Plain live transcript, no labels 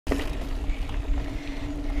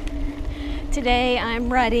Today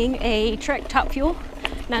I'm riding a Trek Top Fuel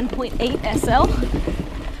 9.8 SL.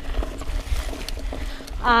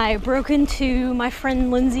 I broke into my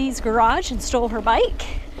friend Lindsay's garage and stole her bike,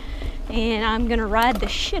 and I'm gonna ride the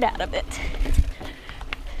shit out of it.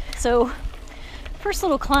 So, first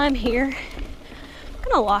little climb here, I'm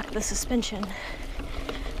gonna lock the suspension.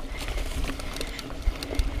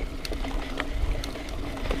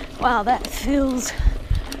 Wow, that feels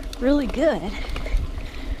really good.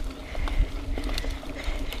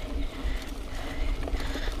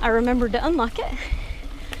 I remembered to unlock it.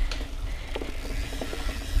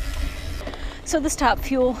 So this Top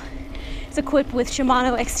Fuel is equipped with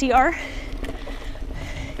Shimano XTR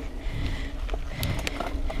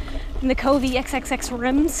and the Kovee XXX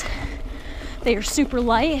rims. They are super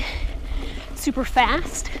light, super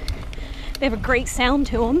fast. They have a great sound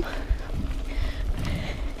to them.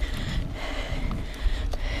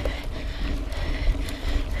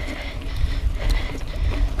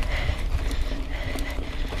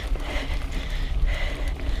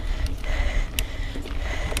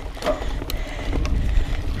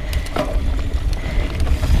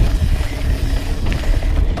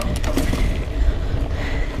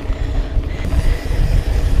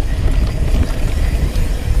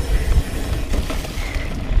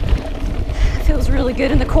 Feels really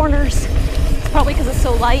good in the corners. It's probably because it's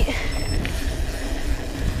so light.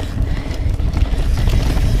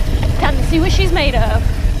 Time to see what she's made of.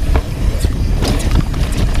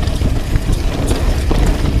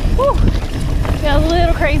 Whew. Got a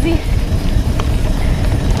little crazy.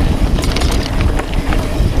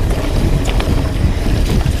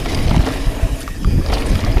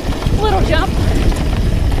 Little jump.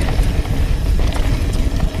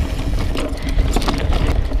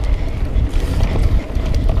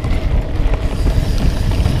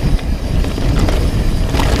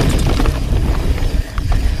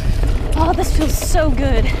 Oh, this feels so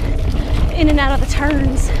good. In and out of the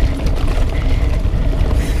turns.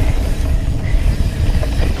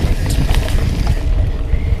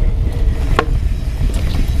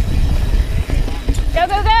 Go,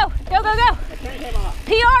 go, go! Go, go, go! My chain came off.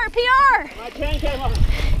 PR, PR! My chain came off.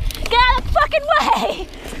 Get out of the fucking way!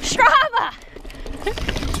 Strava!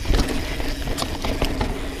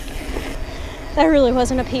 That really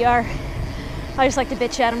wasn't a PR. I just like to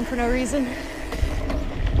bitch at him for no reason.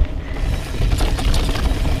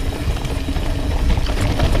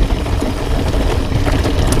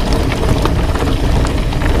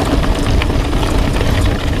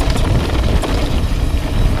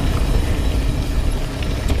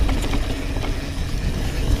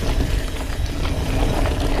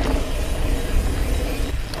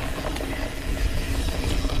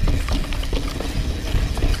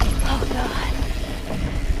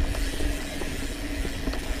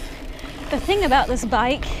 The thing about this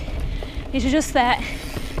bike is just that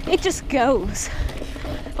it just goes.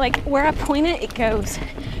 Like where I point it, it goes.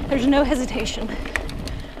 There's no hesitation.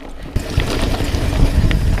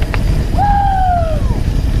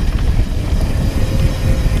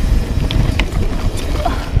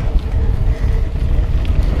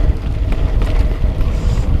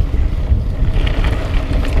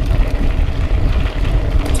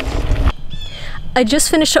 I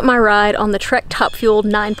just finished up my ride on the Trek Top Fuel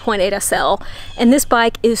 9.8 SL, and this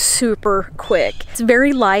bike is super quick. It's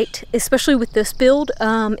very light, especially with this build.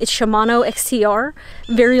 It's Shimano XTR,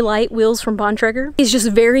 very light wheels from Bontrager. It's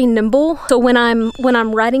just very nimble. So when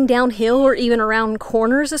I'm riding downhill or even around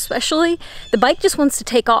corners especially, the bike just wants to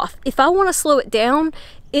take off. If I want to slow it down,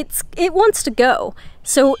 it wants to go.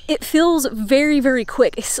 So it feels very, very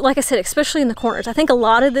quick. Like I said, especially in the corners. I think a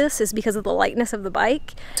lot of this is because of the lightness of the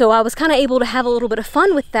bike. So I was kind of able to have a little bit of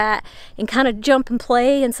fun with that and kind of jump and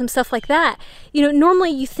play and some stuff like that. You know, normally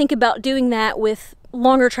you think about doing that with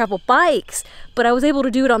longer travel bikes, but I was able to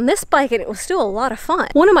do it on this bike and it was still a lot of fun.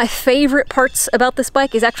 One of my favorite parts about this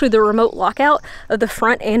bike is actually the remote lockout of the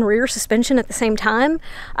front and rear suspension at the same time.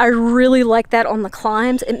 I really like that on the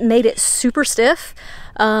climbs. It made it super stiff.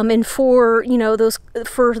 And for, you know, those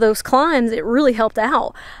climbs, it really helped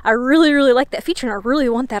out. I really, really like that feature, and I really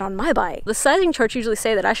want that on my bike. The sizing charts usually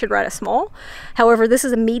say that I should ride a small. However, this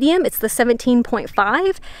is a medium. It's the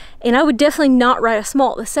 17.5, and I would definitely not ride a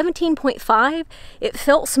small. The 17.5, it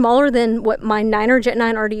felt smaller than what my 9er Jet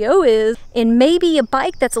 9 RDO is, and maybe a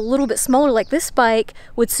bike that's a little bit smaller like this bike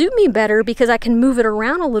would suit me better because I can move it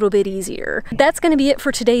around a little bit easier. That's going to be it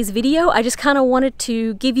for today's video. I just kind of wanted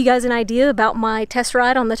to give you guys an idea about my test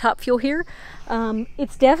ride on the Top Fuel here.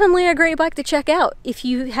 It's definitely a great bike to check out if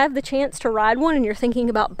you have the chance to ride one and you're thinking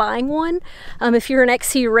about buying one. If you're an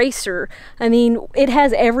XC racer, I mean, it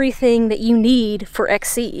has everything that you need for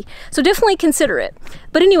XC, so definitely consider it.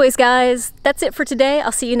 But anyways guys, that's it for today.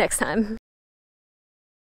 I'll see you next time.